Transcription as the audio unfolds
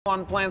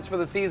On plans for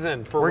the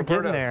season for We're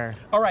Roberta's. getting there.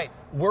 All right,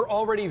 we're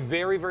already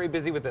very, very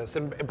busy with this.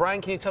 And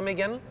Brian, can you tell me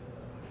again?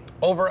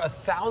 Over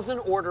 1,000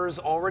 orders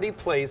already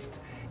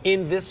placed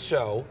in this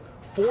show,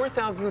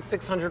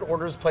 4,600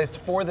 orders placed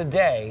for the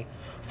day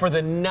for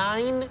the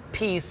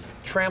 9-piece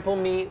Trample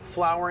Me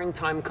Flowering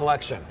Thyme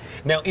collection.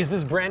 Now, is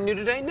this brand new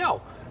today?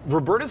 No.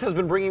 Roberta's has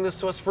been bringing this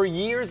to us for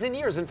years and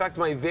years. In fact,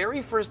 my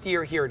very first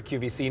year here at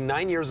QVC,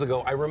 9 years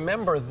ago, I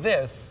remember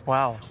this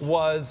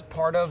was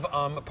part of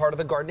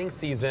the gardening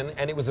season,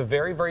 and it was a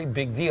very, very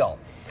big deal.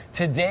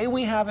 Today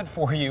we have it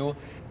for you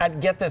at,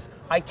 get this,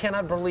 I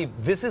cannot believe,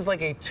 this is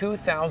like a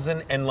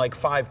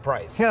 2005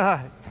 price.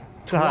 Yeah.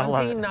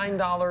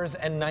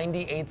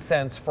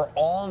 $29.98 for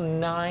all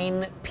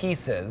 9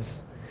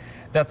 pieces.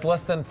 That's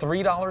less than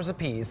 $3 a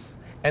piece.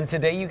 And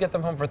today you get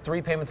them home for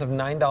 3 payments of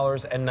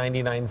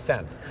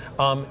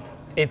 $9.99.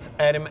 It's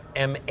at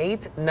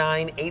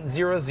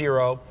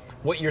M89800.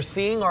 What you're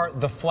seeing are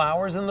the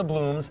flowers and the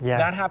blooms.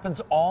 Yes. That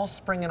happens all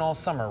spring and all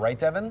summer, right,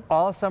 Devin?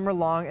 All summer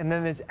long, and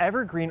then it's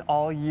evergreen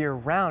all year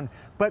round.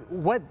 But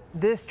what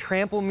this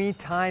Trample Me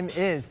Thyme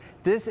is,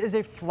 this is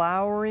a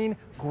flowering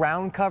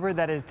ground cover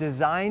that is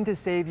designed to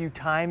save you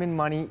time and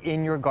money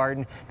in your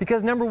garden.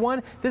 Because number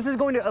one, this is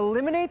going to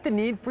eliminate the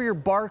need for your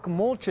bark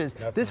mulches.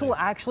 This will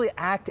actually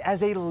act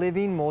as a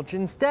living mulch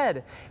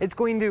instead. It's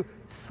going to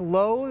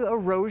slow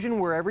erosion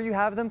wherever you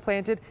have them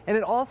planted, and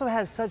it also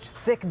has such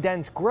thick,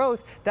 dense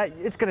growth that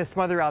it's going to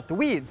smother out the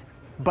weeds.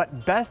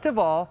 But best of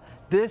all,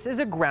 this is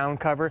a ground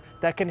cover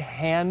that can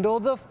handle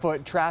the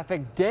foot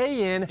traffic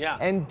day in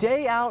and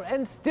day out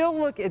and still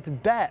look its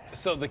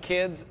best. So the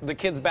kids'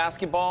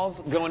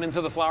 basketballs going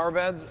into the flower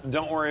beds,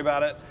 don't worry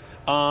about it.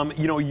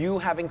 You know, you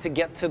having to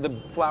get to the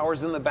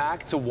flowers in the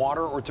back to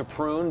water or to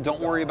prune, don't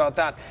worry about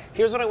that.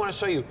 Here's what I want to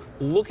show you.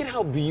 Look at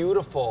how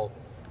beautiful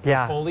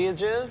the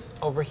foliage is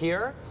over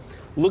here.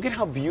 Look at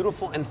how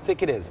beautiful and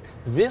thick it is.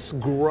 This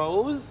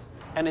grows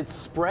and it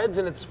spreads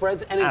and it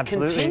spreads and it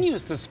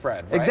continues to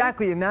spread, right?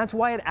 Exactly, and that's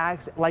why it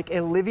acts like a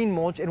living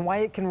mulch and why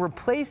it can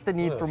replace the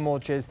need for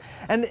mulches.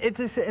 And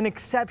it's an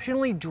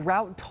exceptionally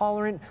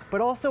drought-tolerant but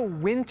also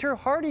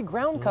winter-hardy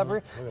ground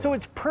cover, so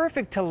it's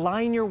perfect to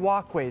line your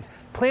walkways,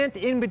 plant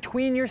in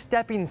between your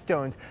stepping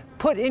stones,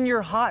 put in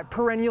your hot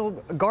perennial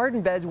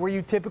garden beds where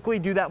you typically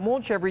do that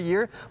mulch every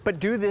year, but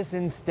do this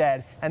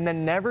instead, and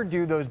then never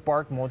do those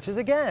bark mulches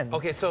again.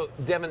 Okay, so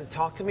Devin,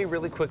 talk to me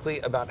really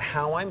quickly about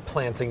how I'm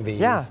planting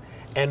these.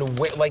 And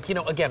like, you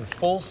know, again,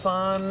 full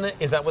sun,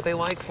 is that what they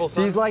like, full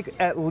sun? These like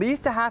at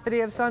least a half a day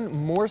of sun,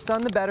 more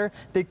sun the better.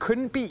 They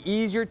couldn't be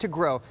easier to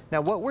grow.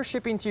 Now what we're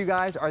shipping to you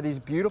guys are these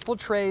beautiful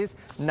trays,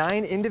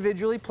 9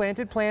 individually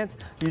planted plants.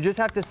 You just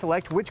have to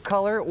select which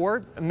color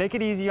or make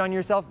it easy on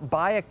yourself,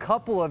 buy a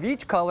couple of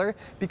each color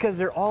because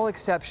they're all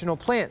exceptional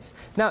plants.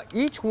 Now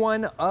each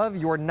one of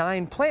your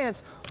 9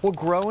 plants will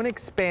grow and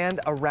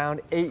expand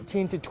around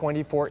 18 to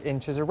 24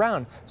 inches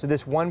around. So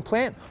this one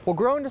plant will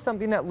grow into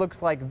something that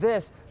looks like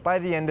this by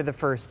the end of the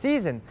first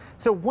season.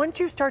 So once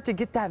you start to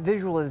get that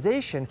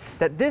visualization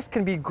that this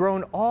can be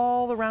grown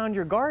all around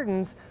your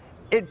gardens,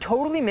 it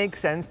totally makes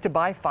sense to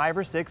buy 5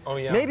 or 6,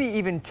 maybe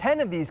even 10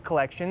 of these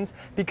collections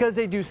because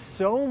they do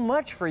so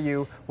much for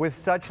you with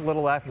such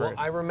little effort. Well,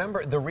 I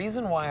remember the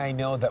reason why I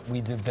know that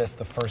we did this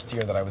the first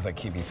year that I was at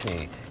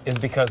QVC is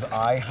because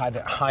I had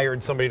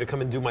hired somebody to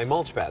come and do my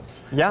mulch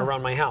beds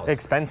around my house.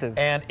 Expensive.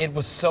 And it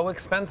was so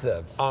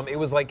expensive. It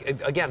was like,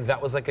 again,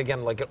 that was like,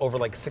 over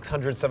like $600,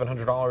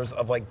 $700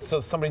 of like, so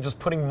somebody just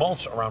putting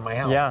mulch around my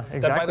house. Yeah, exactly.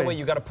 That, by the way,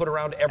 you got to put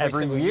around every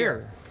single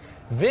year.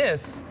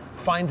 This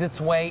finds its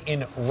way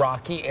in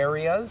rocky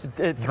areas.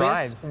 It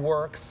thrives. This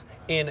works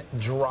in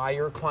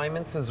drier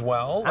climates as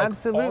well. Like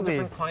all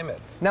different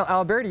climates. Now,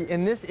 Alberti,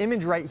 in this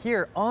image right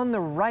here on the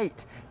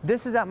right,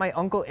 this is at my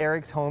Uncle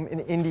Eric's home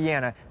in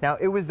Indiana. Now,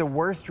 it was the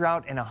worst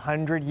drought in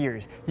 100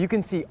 years. You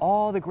can see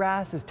all the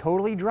grass is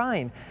totally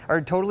dying,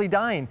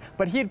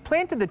 but he had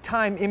planted the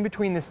thyme in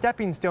between the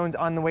stepping stones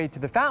on the way to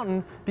the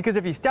fountain because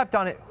if he stepped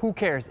on it, who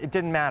cares? It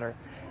didn't matter.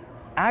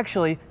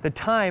 Actually, the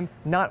thyme,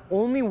 not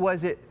only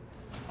was it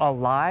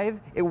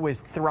alive, it was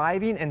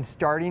thriving and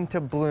starting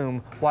to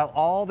bloom while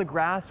all the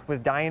grass was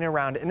dying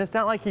around it. And it's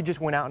not like he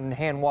just went out and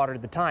hand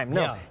watered the thyme.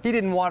 No, he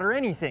didn't water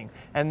anything.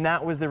 And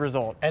that was the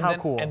result. And how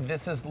cool. And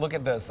this is, look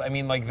at this. I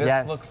mean, like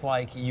this looks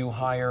like you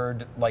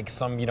hired like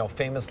some, you know,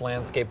 famous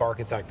landscape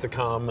architect to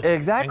come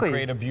and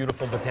create a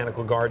beautiful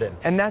botanical garden.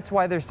 And that's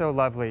why they're so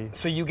lovely.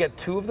 So you get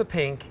 2 of the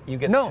pink, you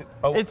get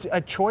it's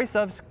a choice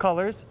of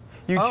colors.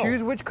 You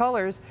choose which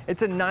colors.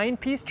 It's a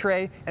 9-piece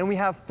tray, and we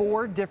have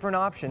 4 different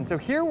options. So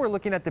here we're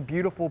looking at the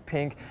beautiful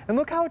pink, and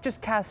look how it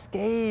just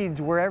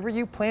cascades wherever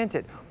you plant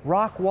it.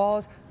 Rock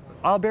walls.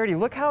 Alberti,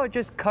 look how it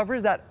just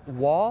covers that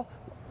wall,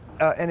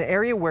 an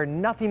area where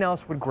nothing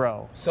else would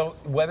grow. So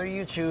whether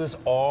you choose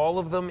all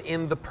of them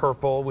in the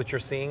purple, which you're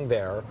seeing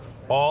there,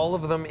 all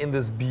of them in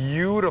this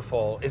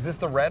beautiful, is this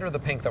the red or the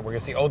pink that we're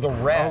gonna see? Oh, the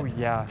red. Oh,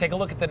 yeah. Take a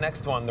look at the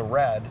next one, the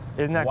red.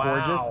 Isn't that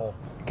gorgeous?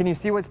 can you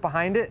see what's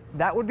behind it?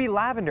 That would be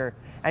lavender.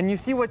 And you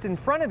see what's in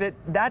front of it,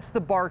 that's the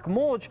bark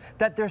mulch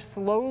that they're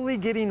slowly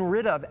getting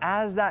rid of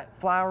as that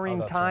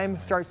flowering thyme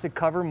starts to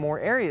cover more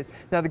areas.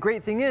 Now the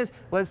great thing is,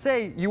 let's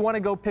say you want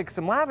to go pick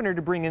some lavender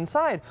to bring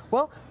inside.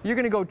 Well, you're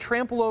going to go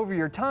trample over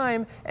your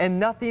thyme and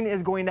nothing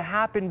is going to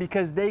happen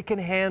because they can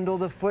handle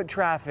the foot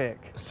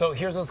traffic. So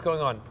here's what's going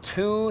on.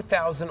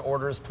 2,000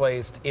 orders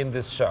placed in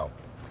this show.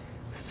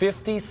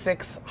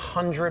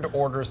 5,600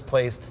 orders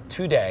placed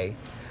today.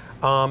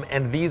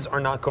 And these are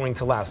not going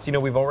to last. You know,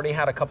 we've already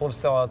had a couple of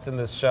sellouts in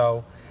this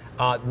show.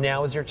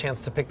 Now is your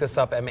chance to pick this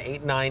up.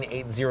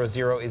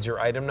 M89800 is your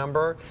item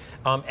number.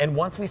 And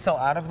once we sell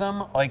out of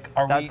them, like,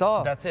 That's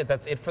all. That's it.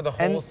 That's it for the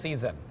whole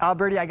season.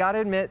 Alberti, I gotta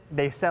admit,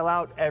 they sell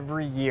out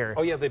every year.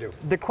 Oh yeah, they do.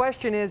 The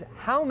question is,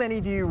 how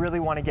many do you really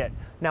want to get?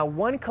 Now,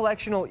 one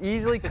collection will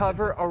easily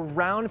cover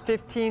around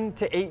 15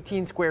 to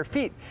 18 square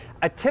feet.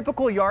 A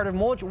typical yard of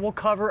mulch will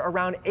cover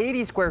around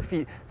 80 square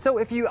feet. So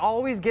if you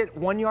always get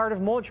 1 yard of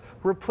mulch,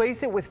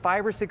 replace it with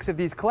 5 or 6 of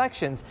these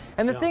collections.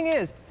 And the thing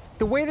is,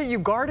 the way that you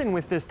garden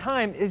with this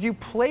thyme is you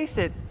place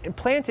it and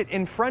plant it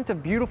in front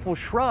of beautiful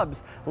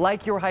shrubs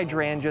like your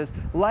hydrangeas,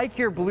 like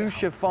your blue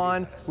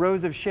chiffon,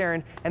 rose of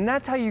Sharon, and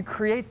that's how you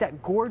create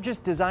that gorgeous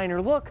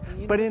designer look,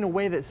 but in a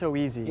way that's so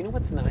easy. You know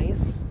what's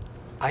nice?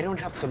 I don't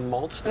have to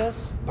mulch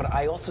this, but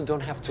I also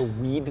don't have to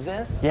weed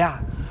this. Yeah.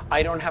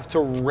 I don't have to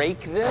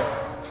rake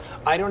this.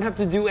 I don't have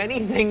to do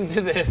anything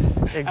to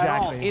this at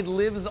all. It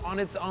lives on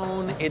its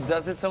own. It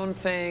does its own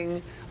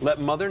thing. Let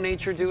Mother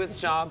Nature do its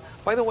job.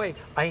 By the way,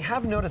 I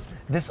have noticed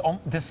this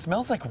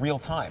smells like real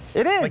thyme.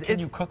 It is. Like, can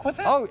you cook with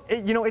it? Oh,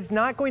 you know, it's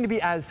not going to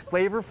be as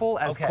flavorful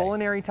as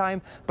culinary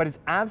thyme, but it's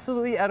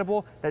absolutely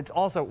edible. That's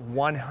also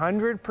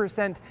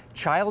 100%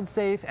 child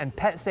safe and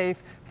pet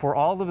safe for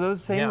all of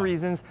those same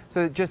reasons.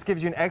 So it just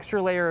gives you an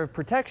extra layer of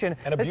protection.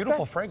 And a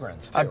beautiful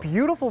fragrance, too. A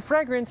beautiful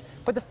fragrance,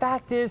 but the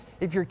fact is,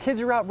 if your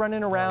kids are out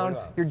running around,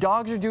 your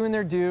dogs are doing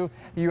their due,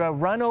 you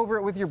run over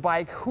it with your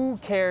bike, who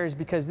cares?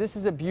 Because this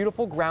is a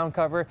beautiful ground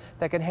cover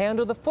that can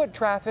handle the foot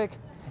traffic.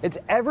 It's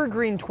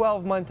evergreen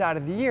 12 months out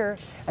of the year,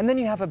 and then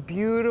you have a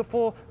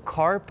beautiful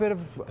carpet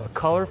of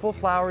colorful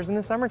flowers in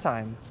the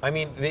summertime. I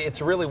mean,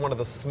 it's really one of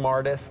the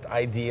smartest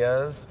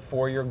ideas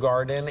for your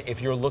garden.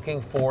 If you're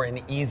looking for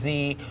an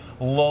easy,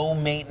 low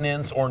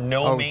maintenance or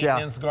no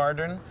maintenance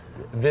garden,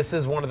 this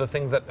is one of the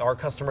things that our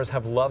customers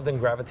have loved and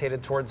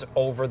gravitated towards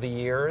over the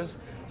years.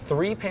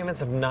 3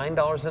 payments of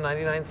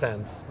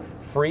 $9.99,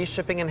 free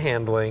shipping and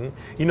handling.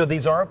 You know,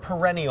 these are a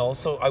perennial,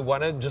 so I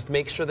want to just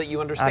make sure that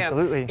you understand.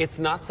 Absolutely. It's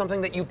not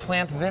something that you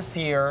plant this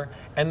year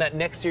and that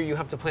next year you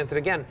have to plant it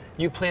again.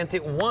 You plant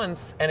it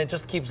once and it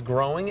just keeps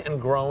growing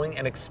and growing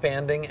and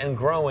expanding and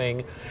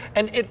growing.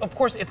 And of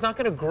course, it's not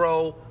going to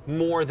grow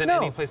more than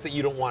any place that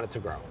you don't want it to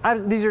grow.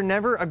 These are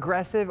never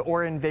aggressive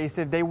or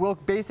invasive. They will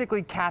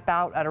basically cap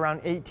out at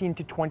around 18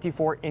 to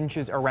 24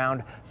 inches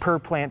around per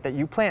plant that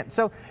you plant.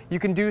 So you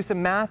can do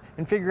some math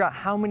and figure out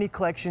how many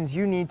collections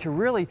you need to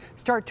really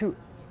start to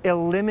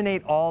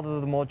eliminate all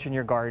of the mulch in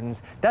your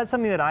gardens. That's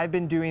something that I've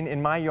been doing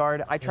in my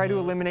yard. I try to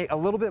eliminate a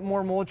little bit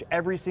more mulch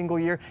every single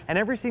year, and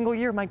every single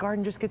year my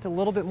garden just gets a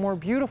little bit more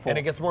beautiful. And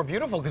it gets more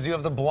beautiful because you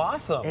have the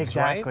blossoms,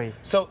 right?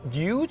 So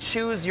you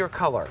choose your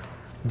color.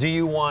 Do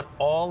you want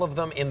all of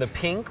them in the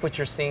pink, which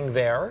you're seeing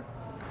there?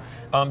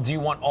 Do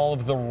you want all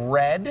of the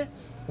red,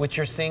 which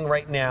you're seeing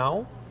right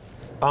now?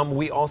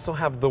 We also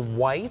have the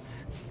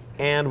white,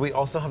 and we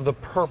also have the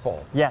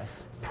purple.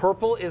 Yes.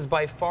 Purple is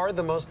by far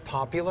the most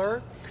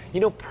popular. You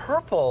know,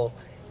 purple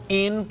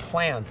in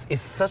plants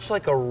is such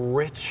like a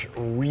rich,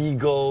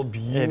 regal,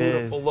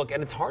 beautiful look,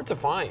 and it's hard to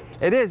find.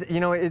 It is. You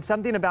know, it's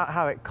something about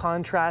how it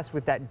contrasts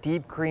with that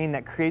deep green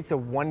that creates a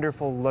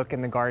wonderful look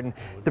in the garden.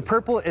 The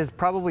purple is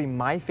probably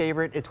my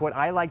favorite. It's what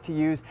I like to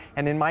use,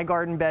 and in my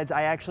garden beds,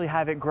 I actually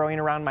have it growing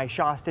around my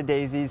Shasta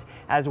daisies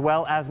as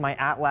well as my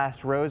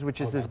At-Last rose, which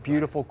is this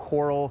beautiful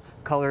coral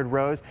colored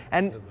rose.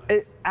 And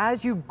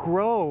as you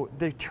grow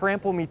the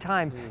Trample Me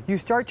Thyme, you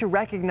start to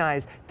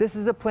recognize this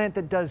is a plant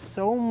that does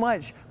so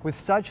much with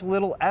such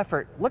little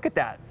effort. Look at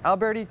that,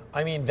 Alberti.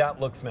 I mean, that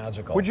looks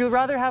magical. Would you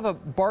rather have a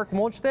bark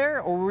mulch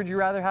there, or would you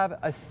rather have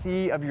a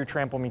sea of your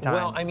Trample Me Thyme?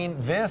 Well, I mean,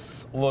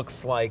 this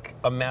looks like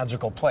a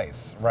magical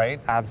place, right?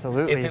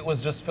 Absolutely. If it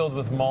was just filled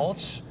with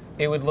mulch,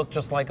 it would look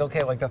just like,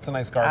 okay, like that's a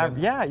nice garden.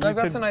 Yeah,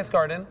 that's a nice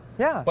garden.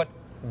 Yeah. But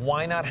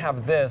why not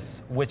have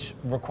this, which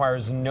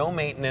requires no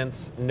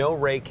maintenance, no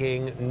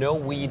raking, no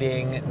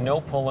weeding, no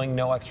pulling,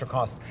 no extra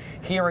costs?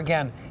 Here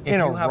again, if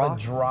you have a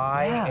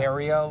dry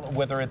area,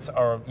 whether it's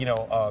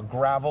a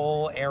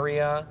gravel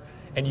area,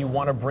 and you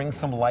want to bring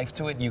some life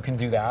to it, you can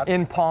do that.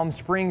 In Palm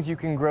Springs, you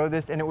can grow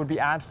this, and it would be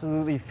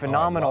absolutely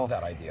phenomenal. I love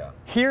that idea.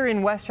 Here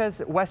in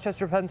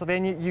Westchester,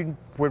 Pennsylvania, you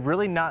would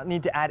really not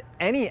need to add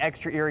any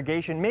extra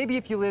irrigation. Maybe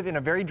if you live in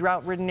a very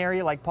drought-ridden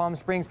area like Palm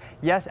Springs,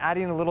 yes,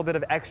 adding a little bit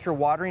of extra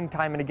watering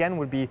time and again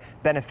would be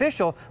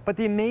beneficial. But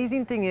the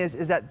amazing thing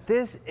is that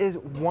this is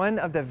one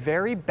of the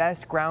very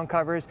best ground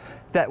covers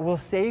that will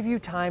save you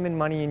time and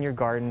money in your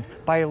garden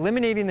by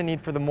eliminating the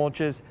need for the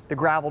mulches, the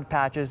graveled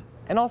patches,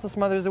 and also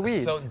smothers the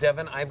weeds. So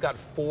Devin, I've got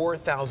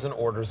 4,000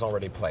 orders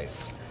already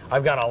placed.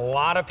 I've got a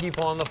lot of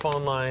people on the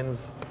phone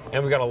lines,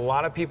 and we've got a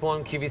lot of people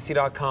on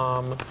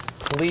QVC.com.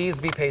 Please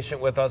be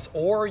patient with us,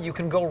 or you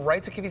can go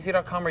right to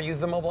QVC.com or use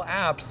the mobile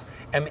apps,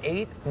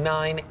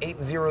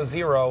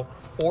 M89800.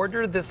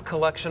 Order this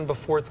collection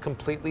before it's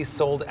completely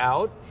sold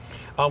out.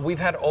 We've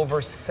had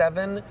over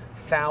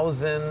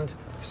 7,000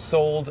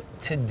 sold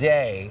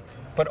today,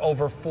 but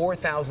over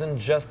 4,000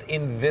 just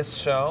in this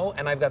show,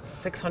 and I've got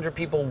 600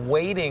 people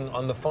waiting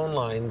on the phone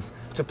lines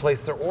to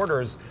place their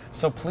orders.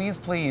 So please,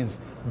 please,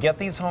 get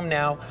these home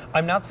now.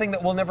 I'm not saying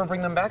that we'll never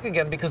bring them back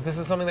again, because this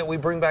is something that we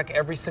bring back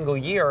every single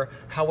year.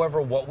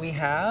 However, what we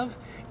have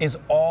is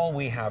all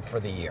we have for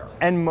the year.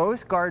 And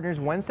most gardeners,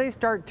 once they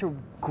start to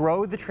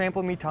grow the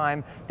Trample Me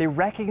Thyme, they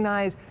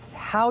recognize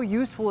how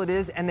useful it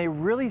is, and they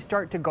really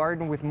start to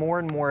garden with more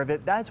and more of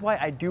it. That's why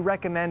I do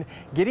recommend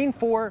getting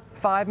 4,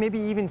 5, maybe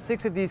even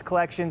 6 of these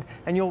collections,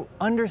 and you'll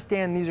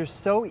understand these are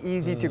so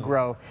easy to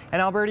grow. And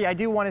Alberti, I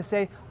do want to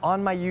say,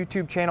 on my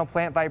YouTube channel,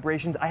 Plant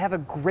Vibrations, I have a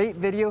great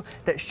video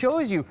that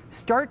shows you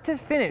start to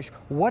finish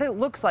what it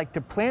looks like to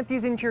plant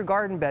these into your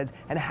garden beds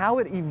and how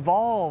it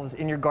evolves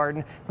in your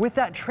garden with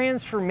that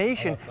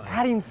transformation,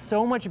 adding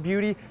so much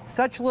beauty,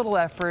 such little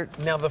effort.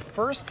 Now, the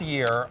first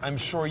year, I'm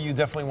sure you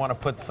definitely want to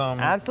put some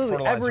Absolutely.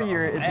 fertilizer Every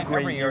year, it's a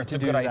great year it's a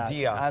to good do that.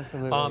 idea.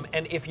 Absolutely.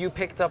 And if you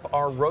picked up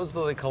our Rose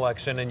Lily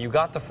collection and you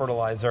got the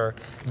fertilizer,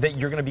 that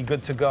you're going to be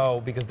good to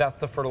go, because that's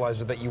the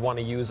fertilizer that you want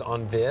to use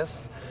on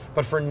this.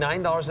 But for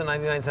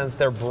 $9.99,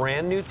 they're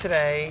brand new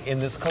today in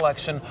this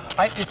collection.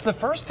 It's the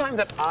first time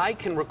that I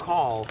can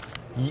recall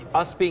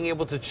us being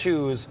able to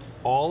choose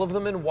all of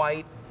them in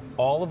white,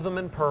 all of them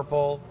in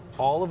purple,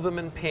 all of them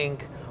in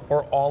pink,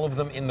 or all of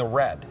them in the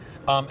red.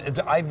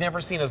 I've never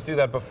seen us do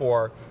that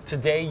before.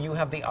 Today, you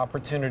have the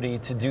opportunity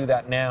to do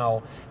that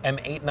now,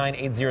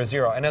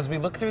 M89800. And as we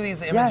look through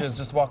these images,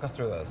 just walk us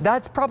through this.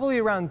 That's probably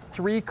around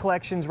 3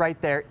 collections right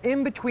there,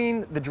 in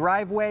between the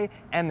driveway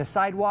and the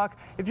sidewalk.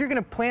 If you're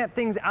gonna plant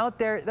things out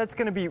there, that's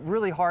gonna be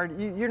really hard.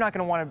 You're not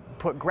gonna wanna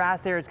put grass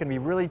there. It's gonna be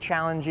really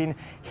challenging.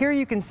 Here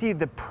you can see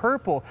the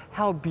purple,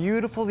 how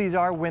beautiful these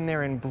are when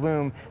they're in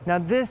bloom. Now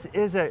this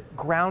is a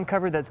ground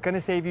cover that's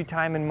gonna save you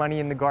time and money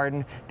in the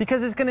garden,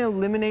 because it's gonna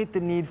eliminate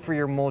the need for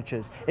your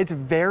mulches. It's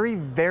very,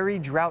 very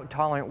drought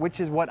tolerant,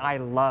 which is what I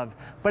love,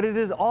 but it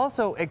is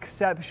also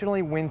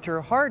exceptionally winter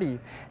hardy.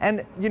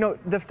 And you know,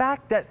 the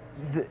fact that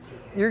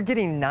you're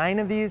getting 9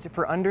 of these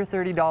for under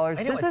 $30.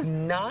 I know, this it's is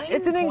 9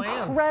 It's an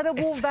plants.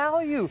 incredible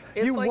value.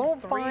 It's You like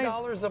won't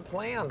 $3 a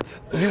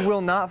plant. You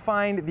will not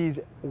find these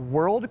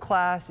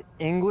world-class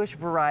English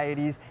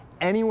varieties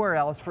anywhere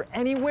else for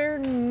anywhere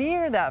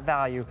near that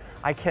value.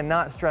 I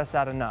cannot stress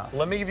that enough.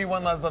 Let me give you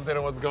one last update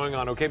on what's going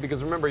on, okay?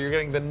 Because remember, you're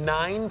getting the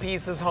 9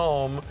 pieces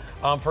home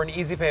for an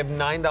easy pay of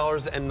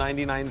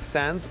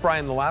 $9.99.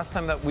 Brian, the last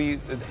time that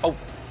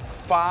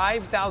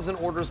 5,000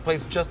 orders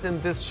placed just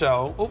in this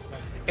show.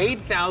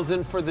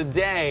 8,000 for the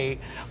day.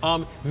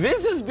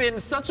 This has been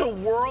such a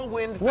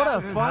whirlwind. What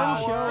a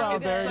fun show,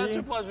 It's Alberti. such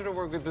a pleasure to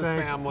work with this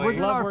family. Was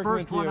it Love our working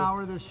first with 1 you.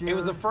 hour this year? It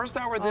was the first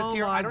hour this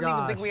year. my I don't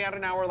even think gosh. we had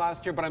an hour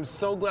last year, but I'm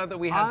so glad that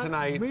we had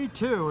tonight. Me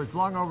too. It's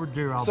long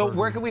overdue, Alberti. So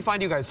where can we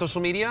find you guys?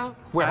 Social media?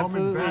 Where? Home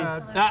in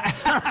bed.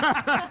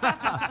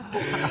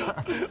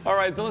 All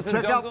right, so listen,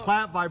 Check don't out go.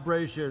 Plant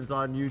Vibrations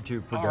on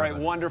YouTube for All right,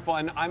 Devin. wonderful.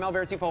 And I'm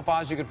Alberti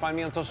Popaj. You can find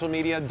me on social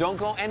media. Don't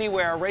go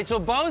anywhere. Rachel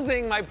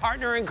Bozing, my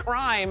partner in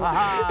crime,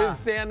 is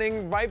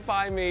standing right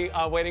by me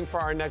waiting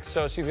for our next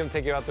show. She's going to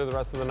take you out through the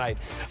rest of the night.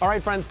 All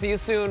right, friends, see you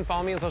soon.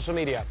 Follow me on social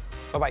media.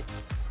 Bye-bye.